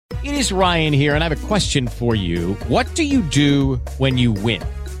It is Ryan here, and I have a question for you. What do you do when you win?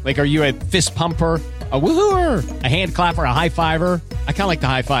 Like, are you a fist pumper, a woohooer, a hand clapper, a high fiver? I kind of like the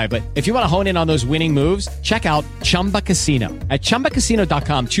high five, but if you want to hone in on those winning moves, check out Chumba Casino. At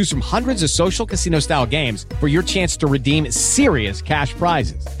ChumbaCasino.com, choose from hundreds of social casino-style games for your chance to redeem serious cash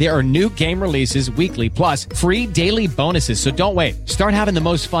prizes. There are new game releases weekly, plus free daily bonuses. So don't wait. Start having the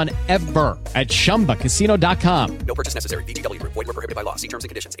most fun ever at ChumbaCasino.com. No purchase necessary. VGW Group. Void where prohibited by law. See terms and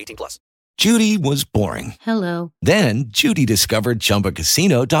conditions. 18+. Judy was boring. Hello. Then Judy discovered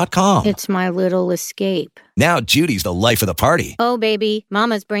ChumbaCasino.com. It's my little escape. Now Judy's the life of the party. Oh, baby,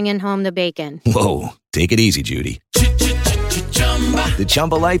 mama's bringing home the bacon. Whoa, take it easy, Judy. The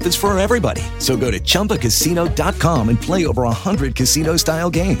Chumba life is for everybody. So go to ChumbaCasino.com and play over 100 casino-style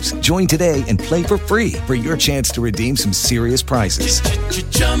games. Join today and play for free for your chance to redeem some serious prizes.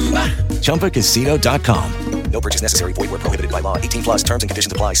 ChumbaCasino.com. No purchase necessary. Void where prohibited by law. 18+. Terms and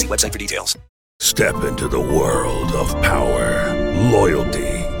conditions apply. See website for details. Step into the world of power, loyalty,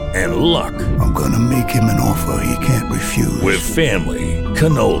 and luck. I'm gonna make him an offer he can't refuse. With family,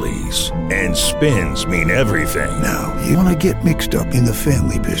 cannolis, and spins mean everything. Now, you wanna get mixed up in the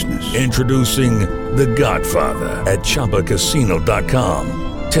family business. Introducing The Godfather at ChumbaCasino.com.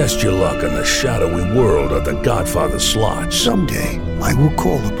 Test your luck in the shadowy world of The Godfather slot. Someday, I will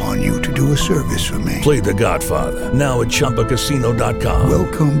call upon you to do a service for me. Play The Godfather, now at ChumbaCasino.com.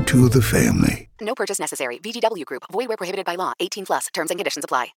 Welcome to the family. No purchase necessary. VGW Group. Void where prohibited by law. 18+. Terms and conditions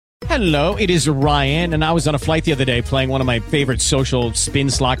apply. Hello, it is Ryan, and I was on a flight the other day playing one of my favorite social spin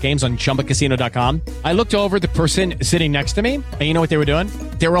slot games on ChumbaCasino.com. I looked over at the person sitting next to me, and you know what they were doing?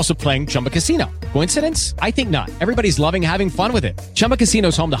 They were also playing Chumba Casino. Coincidence? I think not. Everybody's loving having fun with it. Chumba Casino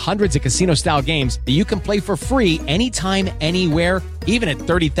is home to hundreds of casino-style games that you can play for free anytime, anywhere, even at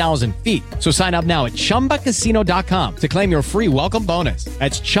 30,000 feet. So sign up now at ChumbaCasino.com to claim your free welcome bonus.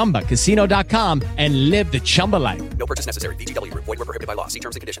 That's ChumbaCasino.com and live the Chumba life. No purchase necessary. VGW Group. Void where prohibited by law. See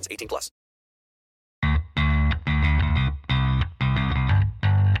terms and conditions. 18+.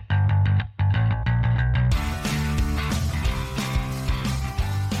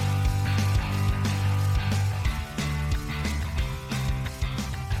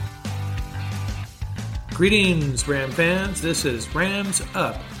 Greetings, Ram fans. This is Rams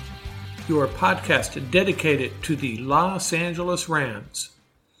Up, your podcast dedicated to the Los Angeles Rams.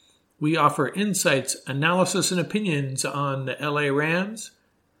 We offer insights, analysis, and opinions on the LA Rams,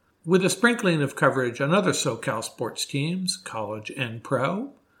 with a sprinkling of coverage on other SoCal sports teams, college and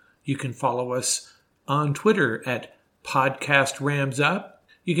pro. You can follow us on Twitter at Podcast Rams Up.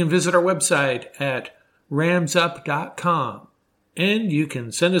 You can visit our website at ramsup.com. And you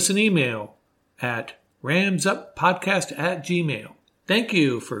can send us an email at ramsuppodcast@gmail.com. Thank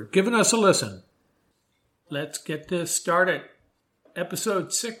you for giving us a listen. Let's get this started.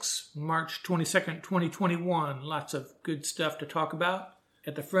 Episode 6, March 22nd, 2021. Lots of good stuff to talk about.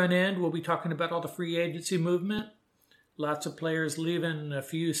 At the front end, we'll be talking about all the free agency movement. Lots of players leaving, a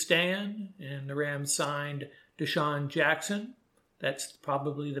few staying, and the Rams signed Deshaun Jackson. That's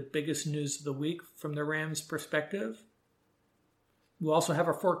probably the biggest news of the week from the Rams' perspective. We'll also have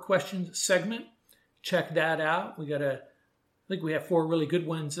our 4 questions segment. Check that out. I think we have 4 really good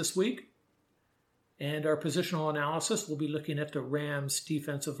ones this week. And our positional analysis, we'll be looking at the Rams'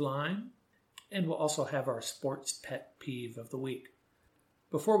 defensive line. And we'll also have our sports pet peeve of the week.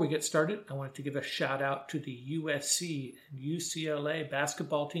 Before we get started, I wanted to give a shout out to the USC and UCLA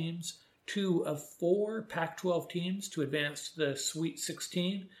basketball teams, 2 of 4 Pac-12 teams to advance to the Sweet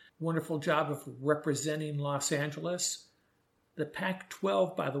 16. Wonderful job of representing Los Angeles. The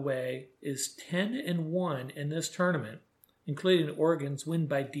Pac-12, by the way, is 10-1 in this tournament, including Oregon's win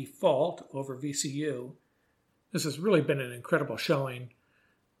by default over VCU. This has really been an incredible showing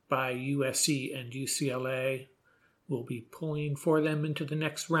by USC and UCLA. We'll be pulling for them into the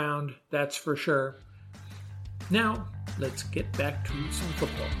next round, that's for sure. Now, let's get back to some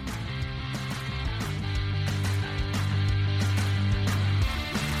football.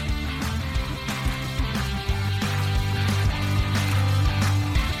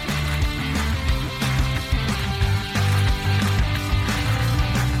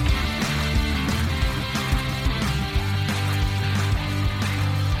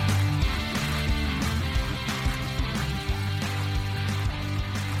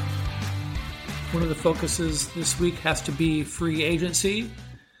 One of the focuses this week has to be free agency.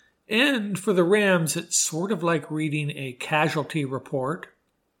 And for the Rams, it's sort of like reading a casualty report.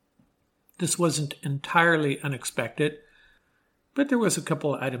 This wasn't entirely unexpected, but there was a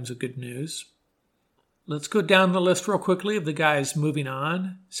couple of items of good news. Let's go down the list real quickly of the guys moving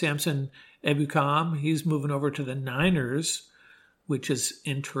on. Samson Ebukam, he's moving over to the Niners. which is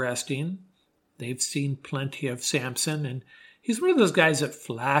interesting. They've seen plenty of Sampson, and he's one of those guys that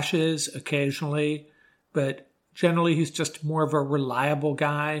flashes occasionally, but generally he's just more of a reliable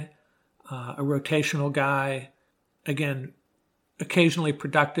guy, a rotational guy. Again, occasionally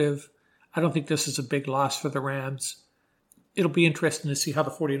productive. I don't think this is a big loss for the Rams. It'll be interesting to see how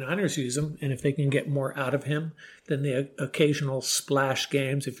the 49ers use him and if they can get more out of him than the occasional splash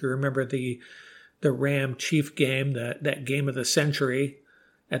games. If you remember the Ram-Chief game, that game of the century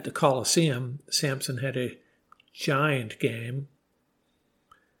at the Coliseum, Sampson had a giant game.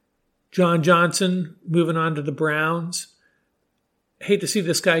 John Johnson moving on to the Browns. Hate to see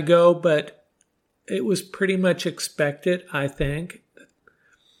this guy go, but it was pretty much expected, I think.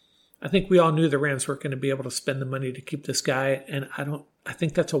 I think we all knew the Rams weren't going to be able to spend the money to keep this guy, and I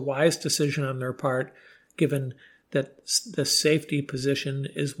think that's a wise decision on their part, given that the safety position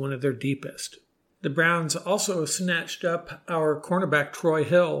is one of their deepest. The Browns also snatched up our cornerback Troy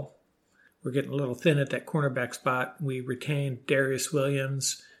Hill. We're getting a little thin at that cornerback spot. We retained Darius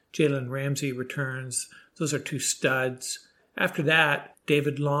Williams. Jalen Ramsey returns. Those are two studs. After that,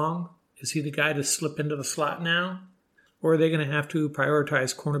 David Long. Is he the guy to slip into the slot now? Or are they going to have to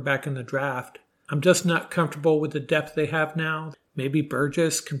prioritize cornerback in the draft? I'm just not comfortable with the depth they have now. Maybe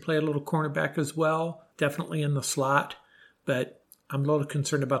Burgess can play a little cornerback as well, definitely in the slot, but I'm a little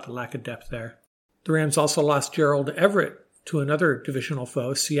concerned about the lack of depth there. The Rams also lost Gerald Everett to another divisional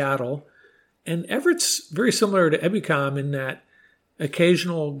foe, Seattle, and Everett's very similar to Ebukam in that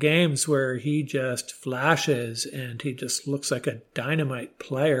occasional games where he just flashes and he just looks like a dynamite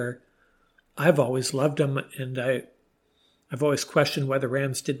player. I've always loved him, and I've always questioned why the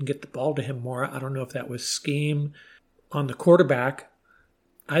Rams didn't get the ball to him more. I don't know if that was scheme on the quarterback.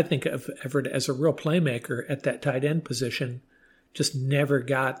 I think of Everett as a real playmaker at that tight end position. Just never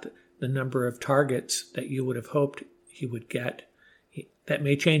got the number of targets that you would have hoped he would get. That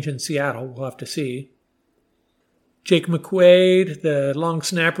may change in Seattle. We'll have to see. Jake McQuaid, the long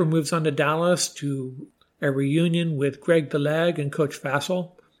snapper, moves on to Dallas to a reunion with Greg the Leg and Coach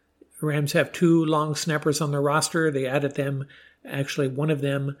Fassel. The Rams have two long snappers on their roster. They added them, actually one of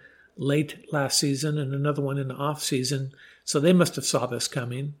them late last season and another one in the offseason. So they must have saw this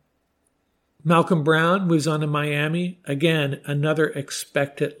coming. Malcolm Brown moves on to Miami. Again, another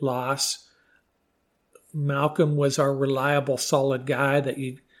expected loss. Malcolm was our reliable, solid guy that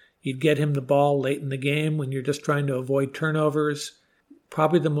you'd get him the ball late in the game when you're just trying to avoid turnovers.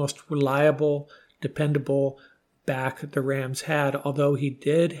 Probably the most reliable, dependable back the Rams had, although he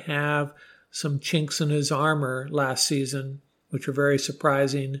did have some chinks in his armor last season, which are very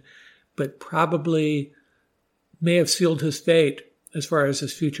surprising, but probably may have sealed his fate as far as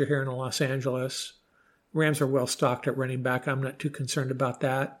his future here in Los Angeles. Rams are well stocked at running back. I'm not too concerned about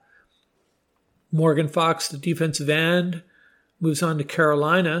that. Morgan Fox, the defensive end, moves on to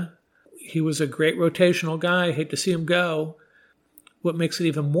Carolina. He was a great rotational guy. I hate to see him go. What makes it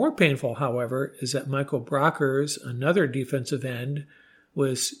even more painful, however, is that Michael Brockers, another defensive end,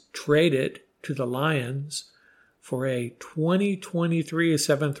 was traded to the Lions for a 2023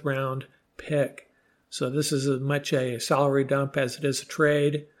 7th round pick. So this is as much a salary dump as it is a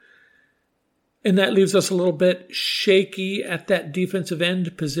trade. And that leaves us a little bit shaky at that defensive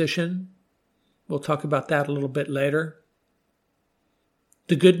end position. We'll talk about that a little bit later.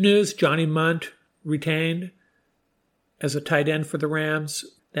 The good news, Johnny Munt retained as a tight end for the Rams.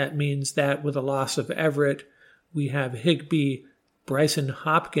 That means that with the loss of Everett, we have Higbee, Bryson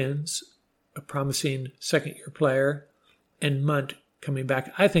Hopkins, a promising second-year player, and Munt coming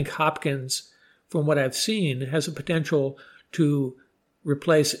back. I think Hopkins, from what I've seen, has the potential to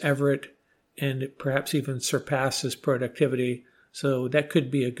replace Everett and perhaps even surpass his productivity. So that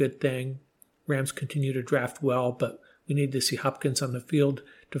could be a good thing. Rams continue to draft well, but we need to see Hopkins on the field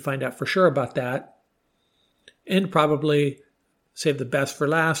to find out for sure about that. And probably save the best for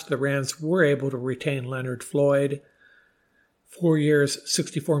last, the Rams were able to retain Leonard Floyd. 4 years,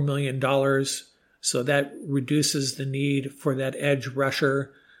 $64 million. So that reduces the need for that edge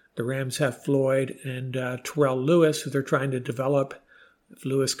rusher. The Rams have Floyd and Terrell Lewis, who they're trying to develop. If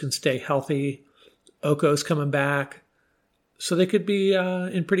Lewis can stay healthy, Oko's coming back. So they could be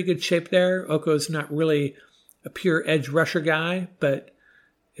in pretty good shape there. Oko's not really a pure edge rusher guy, but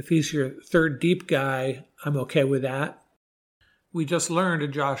if he's your third deep guy, I'm okay with that. We just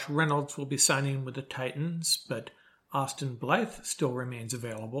learned Josh Reynolds will be signing with the Titans, but Austin Blythe still remains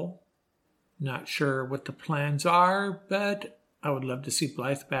available. Not sure what the plans are, but I would love to see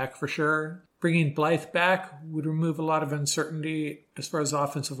Blythe back for sure. Bringing Blythe back would remove a lot of uncertainty as far as the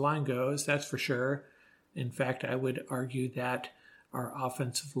offensive line goes, that's for sure. In fact, I would argue that our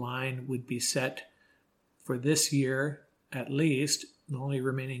offensive line would be set for this year at least. The only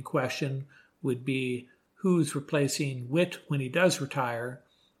remaining question would be who's replacing Witt when he does retire,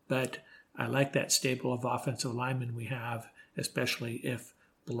 but I like that stable of offensive linemen we have, especially if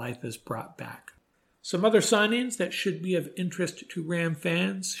Blythe is brought back. Some other signings that should be of interest to Ram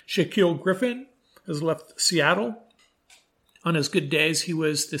fans. Shaquille Griffin has left Seattle. On his good days, he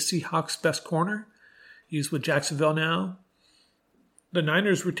was the Seahawks' best corner. He's with Jacksonville now. The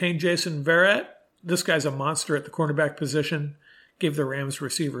Niners retained Jason Verrett. This guy's a monster at the cornerback position. Gave the Rams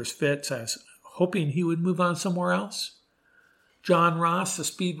receivers fits. I was hoping he would move on somewhere else. John Ross, a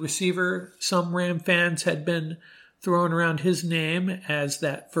speed receiver. Some Ram fans had been throwing around his name as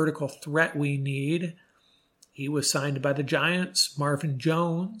that vertical threat we need. He was signed by the Giants. Marvin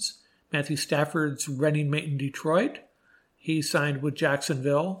Jones, Matthew Stafford's running mate in Detroit. He signed with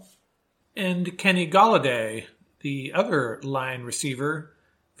Jacksonville. And Kenny Golladay, the other line receiver,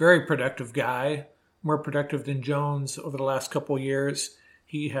 very productive guy, more productive than Jones over the last couple of years.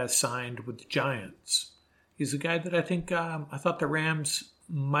 He has signed with the Giants. He's a guy that I think I thought the Rams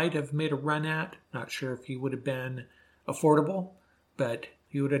might have made a run at. Not sure if he would have been affordable, but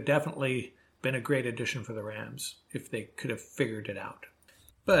he would have definitely been a great addition for the Rams if they could have figured it out.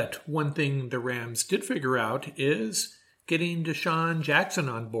 But one thing the Rams did figure out is getting DeSean Jackson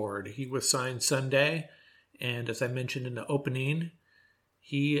on board. He was signed Sunday, and as I mentioned in the opening,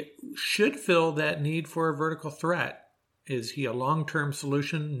 he should fill that need for a vertical threat. Is he a long-term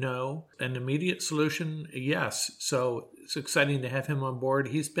solution? No. An immediate solution? Yes. So it's exciting to have him on board.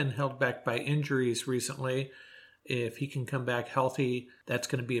 He's been held back by injuries recently. If he can come back healthy, that's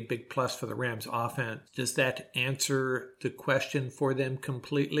going to be a big plus for the Rams offense. Does that answer the question for them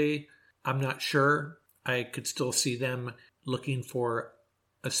completely? I'm not sure. I could still see them looking for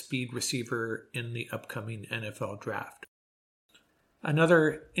a speed receiver in the upcoming NFL draft.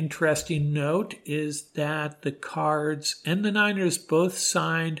 Another interesting note is that the Cards and the Niners both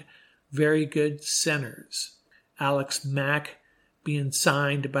signed very good centers. Alex Mack being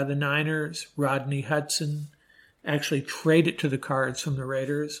signed by the Niners, Rodney Hudson actually traded to the Cards from the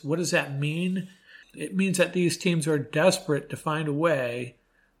Raiders. What does that mean? It means that these teams are desperate to find a way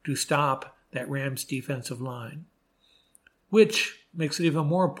to stop that Rams defensive line, which makes it even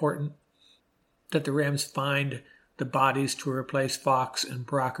more important that the Rams find the bodies to replace Fox and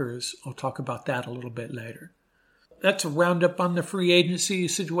Brockers. I'll talk about that a little bit later. That's a roundup on the free agency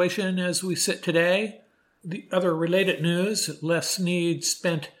situation as we sit today. The other related news, Les Snead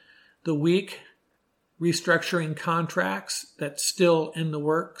spent the week restructuring contracts. That's still in the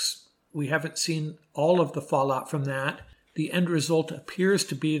works. We haven't seen all of the fallout from that. The end result appears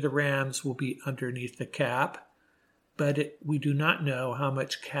to be the Rams will be underneath the cap, but we do not know how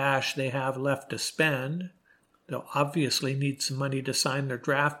much cash they have left to spend. They'll obviously need some money to sign their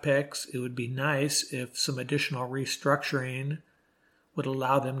draft picks. It would be nice if some additional restructuring would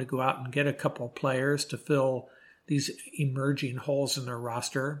allow them to go out and get a couple of players to fill these emerging holes in their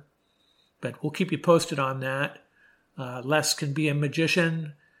roster. But we'll keep you posted on that. Les can be a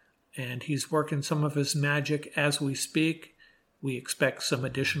magician, and he's working some of his magic as we speak. We expect some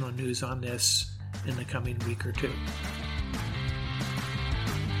additional news on this in the coming week or two.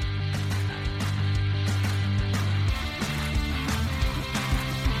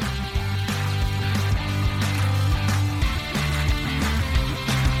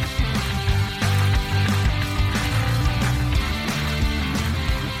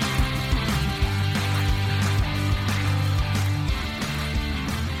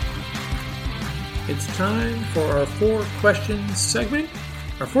 It's time for our 4 questions segment.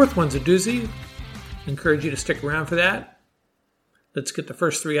 Our fourth one's a doozy. Encourage you to stick around for that. Let's get the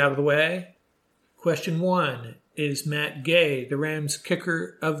first 3 out of the way. Question 1, is Matt Gay the Rams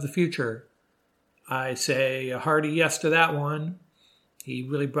kicker of the future? I say a hearty yes to that one. He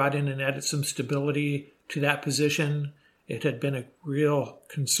really brought in and added some stability to that position. It had been a real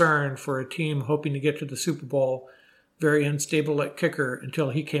concern for a team hoping to get to the Super Bowl. Very unstable at kicker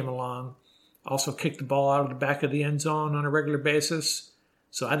until he came along. Also kicked the ball out of the back of the end zone on a regular basis.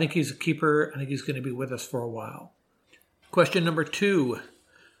 So I think he's a keeper. I think he's going to be with us for a while. Question number 2.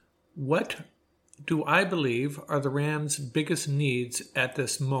 What do I believe are the Rams' biggest needs at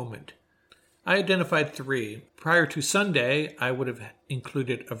this moment? I identified 3. Prior to Sunday, I would have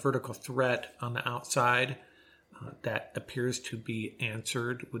included a vertical threat on the outside. That appears to be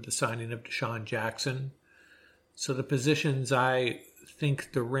answered with the signing of DeSean Jackson. So the positions I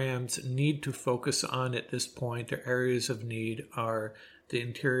think the Rams need to focus on at this point, their areas of need, are the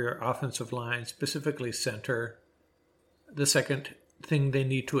interior offensive line, specifically center. The second thing they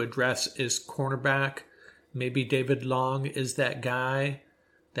need to address is cornerback. Maybe David Long is that guy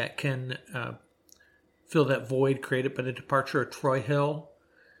that can fill that void created by the departure of Troy Hill.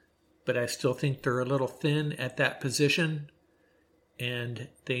 But I still think they're a little thin at that position, and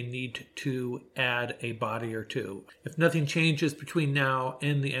they need to add a body or two. If nothing changes between now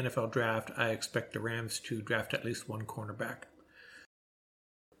and the NFL draft, I expect the Rams to draft at least one cornerback.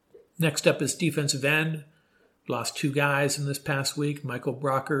 Next up is defensive end. Lost 2 guys in this past week, Michael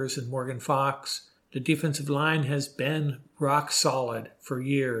Brockers and Morgan Fox. The defensive line has been rock solid for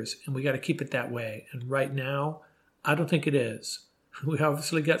years, and we got to keep it that way. And right now, I don't think it is. We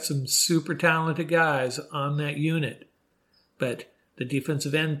obviously got some super talented guys on that unit, but the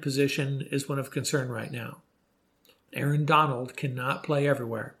defensive end position is one of concern right now. Aaron Donald cannot play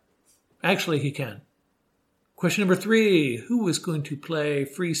everywhere. Actually, he can. Question number 3, who is going to play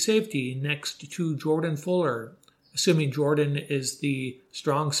free safety next to Jordan Fuller? Assuming Jordan is the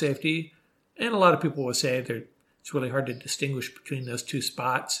strong safety, and a lot of people will say that it's really hard to distinguish between those 2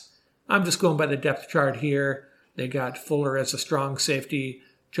 spots. I'm just going by the depth chart here. They got Fuller as a strong safety.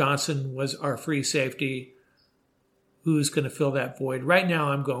 Johnson was our free safety. Who's going to fill that void? Right now,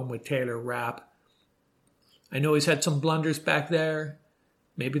 I'm going with Taylor Rapp. I know he's had some blunders back there.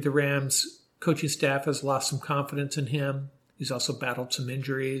 Maybe the Rams coaching staff has lost some confidence in him. He's also battled some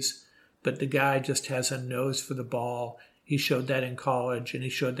injuries. But the guy just has a nose for the ball. He showed that in college, and he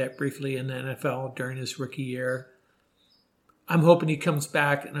showed that briefly in the NFL during his rookie year. I'm hoping he comes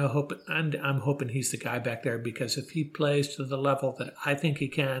back, and I'm hoping he's the guy back there, because if he plays to the level that I think he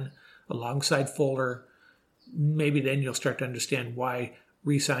can, alongside Fuller, maybe then you'll start to understand why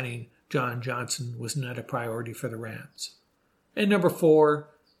re-signing John Johnson was not a priority for the Rams. And number 4,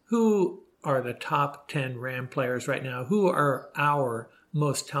 who are the top 10 Ram players right now? Who are our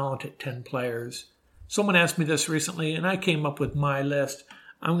most talented 10 players? Someone asked me this recently, and I came up with my list.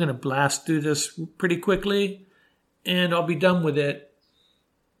 I'm going to blast through this pretty quickly, and I'll be done with it.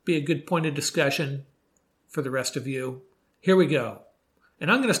 Be a good point of discussion for the rest of you. Here we go. And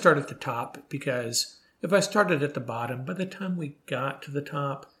I'm going to start at the top, because if I started at the bottom, by the time we got to the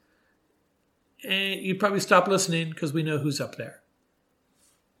top, you'd probably stop listening, because we know who's up there.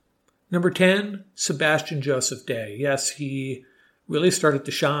 Number 10, Sebastian Joseph Day. Yes, he really started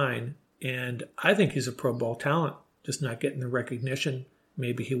to shine, and I think he's a Pro Bowl talent, just not getting the recognition.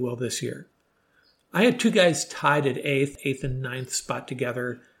 Maybe he will this year. I had 2 guys tied at 8th and 9th spot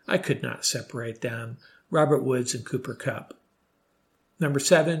together. I could not separate them. Robert Woods and Cooper Kupp. Number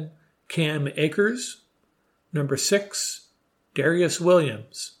 7, Cam Akers. Number 6, Darius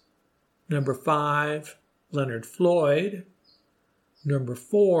Williams. Number 5, Leonard Floyd. Number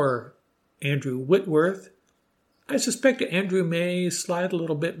 4, Andrew Whitworth. I suspect that Andrew may slide a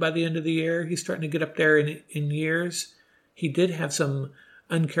little bit by the end of the year. He's starting to get up there in years. He did have some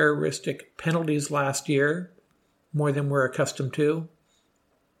uncharacteristic penalties last year, more than we're accustomed to.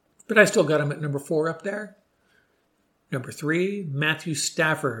 But I still got him at number 4 up there. Number 3, Matthew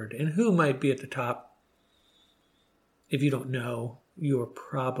Stafford. And who might be at the top? If you don't know, you are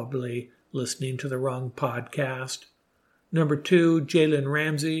probably listening to the wrong podcast. Number 2, Jalen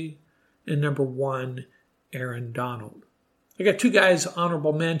Ramsey. And number 1, Aaron Donald. I got 2 guys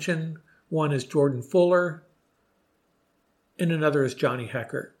honorable mention. One is Jordan Fuller, and another is Johnny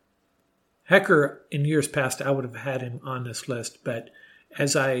Hekker. Hekker, in years past, I would have had him on this list, but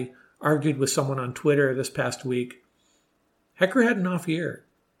as I argued with someone on Twitter this past week, Hekker had an off year.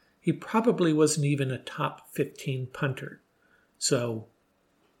 He probably wasn't even a top 15 punter. So,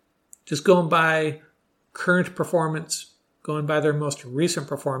 just going by current performance, going by their most recent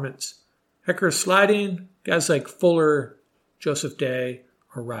performance, Hekker's sliding, guys like Fuller, Joseph Day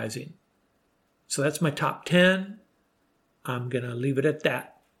are rising. So that's my top 10. I'm going to leave it at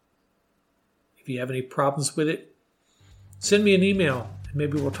that. If you have any problems with it, send me an email, and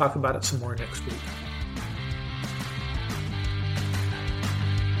maybe we'll talk about it some more next week.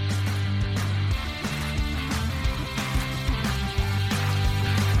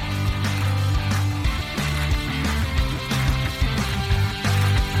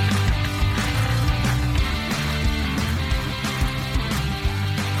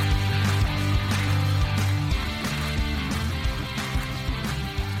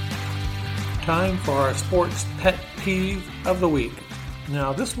 Time for our sports pet peeve of the week.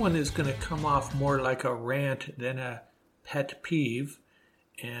 Now, this one is going to come off more like a rant than a pet peeve,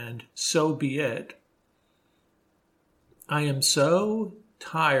 and so be it. I am so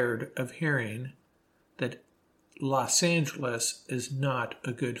tired of hearing that Los Angeles is not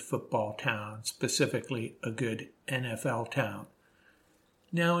a good football town, specifically a good NFL town.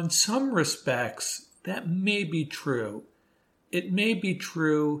 Now, in some respects, that may be true. It may be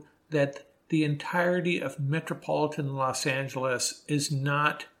true that the entirety of metropolitan Los Angeles is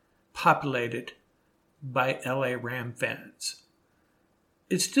not populated by LA Ram fans.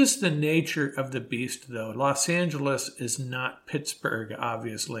 It's just the nature of the beast, though. Los Angeles is not Pittsburgh,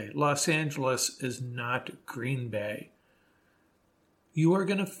 obviously. Los Angeles is not Green Bay. You are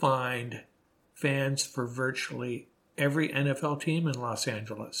going to find fans for virtually every NFL team in Los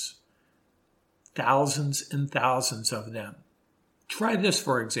Angeles. Thousands and thousands of them. Try this,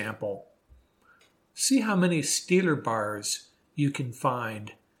 for example. See how many Steeler bars you can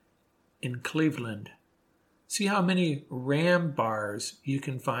find in Cleveland. See how many Ram bars you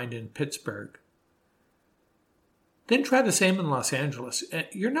can find in Pittsburgh. Then try the same in Los Angeles.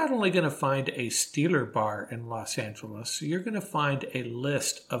 You're not only going to find a Steeler bar in Los Angeles, you're going to find a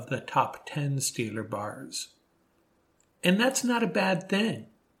list of the top 10 Steeler bars. And that's not a bad thing.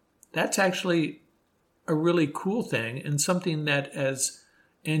 That's actually a really cool thing and something that as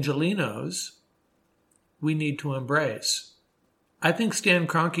Angelenos, we need to embrace. I think Stan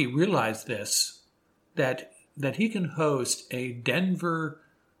Kroenke realized this, that he can host a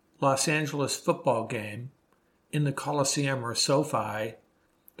Denver-Los Angeles football game in the Coliseum or SoFi.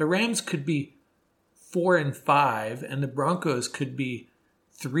 The Rams could be 4-5, and the Broncos could be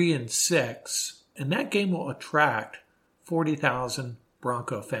 3-6, and that game will attract 40,000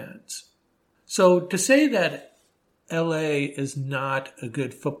 Bronco fans. So to say that LA is not a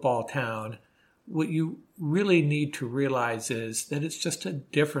good football town, what you really need to realize is that it's just a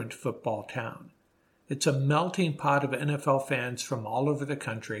different football town. It's a melting pot of NFL fans from all over the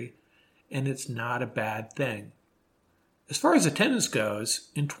country, and it's not a bad thing. As far as attendance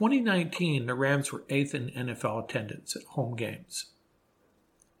goes, in 2019, the Rams were 8th in NFL attendance at home games.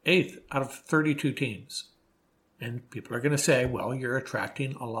 8th out of 32 teams. And people are going to say, well, you're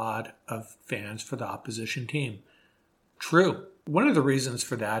attracting a lot of fans for the opposition team. True. One of the reasons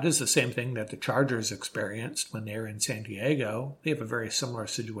for that is the same thing that the Chargers experienced when they were in San Diego. They have a very similar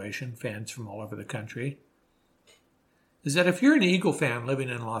situation, fans from all over the country. Is that if you're an Eagle fan living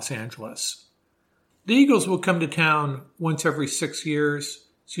in Los Angeles, the Eagles will come to town once every 6 years.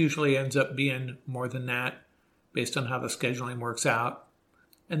 It usually ends up being more than that based on how the scheduling works out.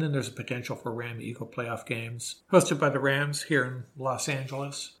 And then there's a potential for Ram-Eagle playoff games hosted by the Rams here in Los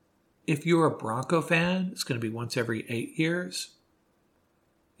Angeles. If you're a Bronco fan, it's going to be once every 8 years.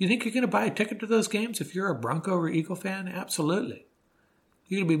 You think you're going to buy a ticket to those games if you're a Bronco or Eagle fan? Absolutely.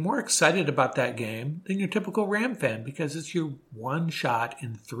 You're going to be more excited about that game than your typical Ram fan because it's your one shot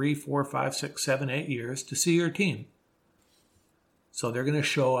in 3, 4, 5, 6, 7, 8 years to see your team. So they're going to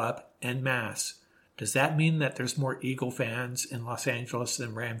show up en masse. Does that mean that there's more Eagle fans in Los Angeles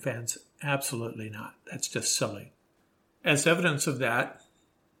than Ram fans? Absolutely not. That's just silly. As evidence of that,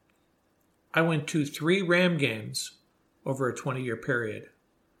 I went to 3 Ram games over a 20-year period.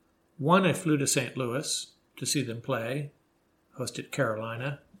 One, I flew to St. Louis to see them play, hosted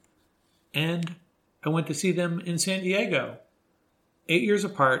Carolina, and I went to see them in San Diego. 8 years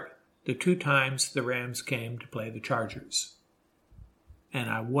apart, the 2 times the Rams came to play the Chargers. And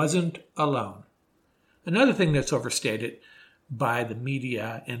I wasn't alone. Another thing that's overstated by the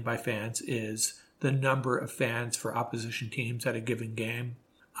media and by fans is the number of fans for opposition teams at a given game.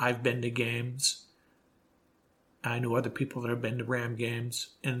 I've been to games. I know other people that have been to Ram games.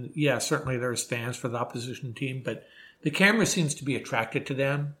 And yeah, certainly there's fans for the opposition team, but the camera seems to be attracted to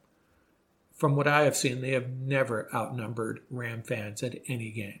them. From what I have seen, they have never outnumbered Ram fans at any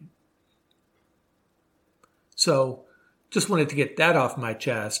game. So, just wanted to get that off my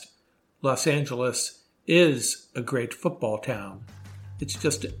chest. Los Angeles is a great football town. It's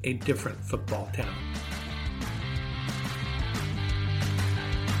just a different football town.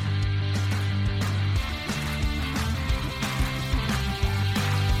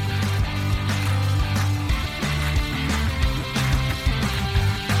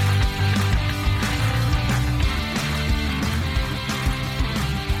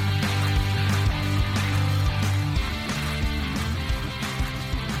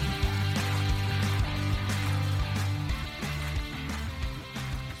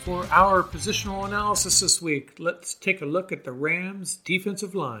 For our positional analysis this week, let's take a look at the Rams'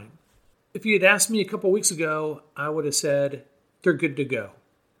 defensive line. If you had asked me a couple weeks ago, I would have said they're good to go.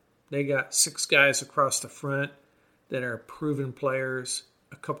 They got 6 guys across the front that are proven players,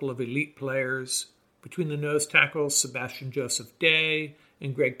 a couple of elite players. Between the nose tackles, Sebastian Joseph Day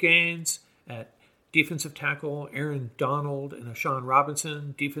and Greg Gaines. At defensive tackle, Aaron Donald and Ashawn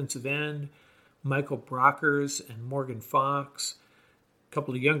Robinson. Defensive end, Michael Brockers and Morgan Fox. A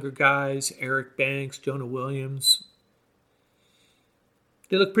couple of younger guys, Eric Banks, Jonah Williams.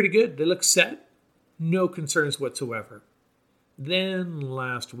 They look pretty good. They look set. No concerns whatsoever. Then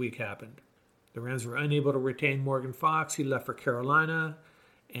last week happened. The Rams were unable to retain Morgan Fox. He left for Carolina.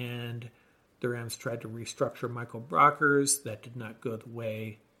 And The Rams tried to restructure Michael Brockers. That did not go the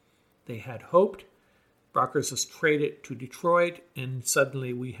way they had hoped. Brockers was traded to Detroit, and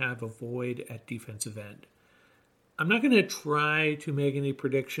suddenly we have a void at defensive end. I'm not going to try to make any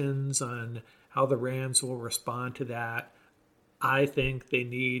predictions on how the Rams will respond to that. I think they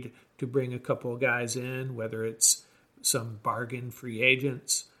need to bring a couple of guys in, whether it's some bargain free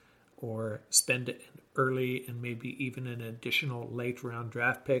agents or spend it early and maybe even an additional late round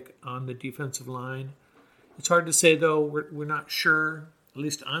draft pick on the defensive line. It's hard to say, though. We're not sure, at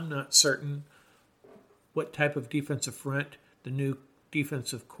least I'm not certain, what type of defensive front the new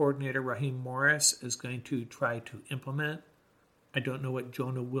defensive coordinator, Raheem Morris, is going to try to implement. I don't know what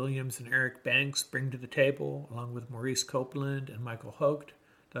Jonah Williams and Eric Banks bring to the table, along with Maurice Copeland and Michael Hogt,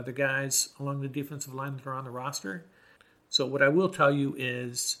 the other guys along the defensive line that are on the roster. So what I will tell you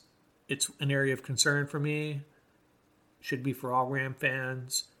is it's an area of concern for me. Should be for all Ram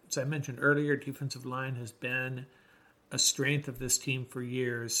fans. As I mentioned earlier, defensive line has been a strength of this team for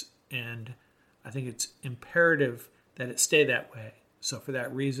years, and I think it's imperative that it stay that way. So for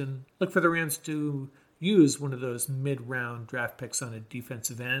that reason, look for the Rams to use one of those mid-round draft picks on a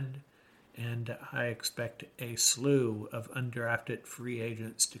defensive end, and I expect a slew of undrafted free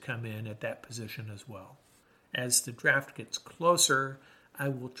agents to come in at that position as well. As the draft gets closer, I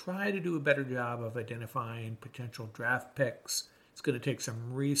will try to do a better job of identifying potential draft picks. It's going to take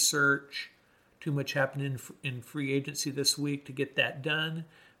some research. Too much happened in free agency this week to get that done,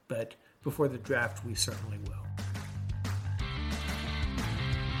 but before the draft, we certainly will.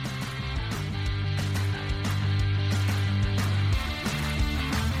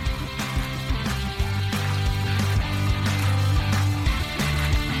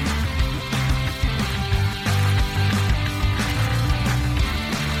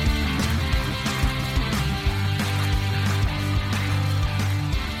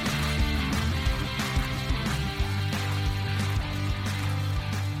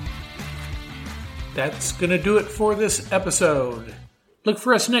 That's going to do it for this episode. Look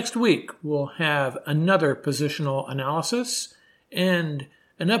for us next week. We'll have another positional analysis and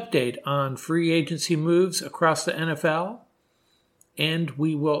an update on free agency moves across the NFL. And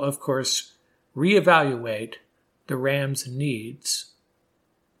we will, of course, reevaluate the Rams' needs.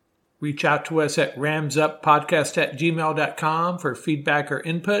 Reach out to us at ramsuppodcast@gmail.com for feedback or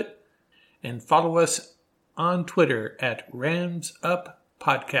input. And follow us on Twitter at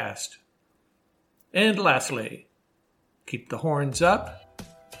ramsuppodcast. And lastly, keep the horns up,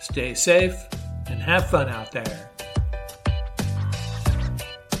 stay safe, and have fun out there.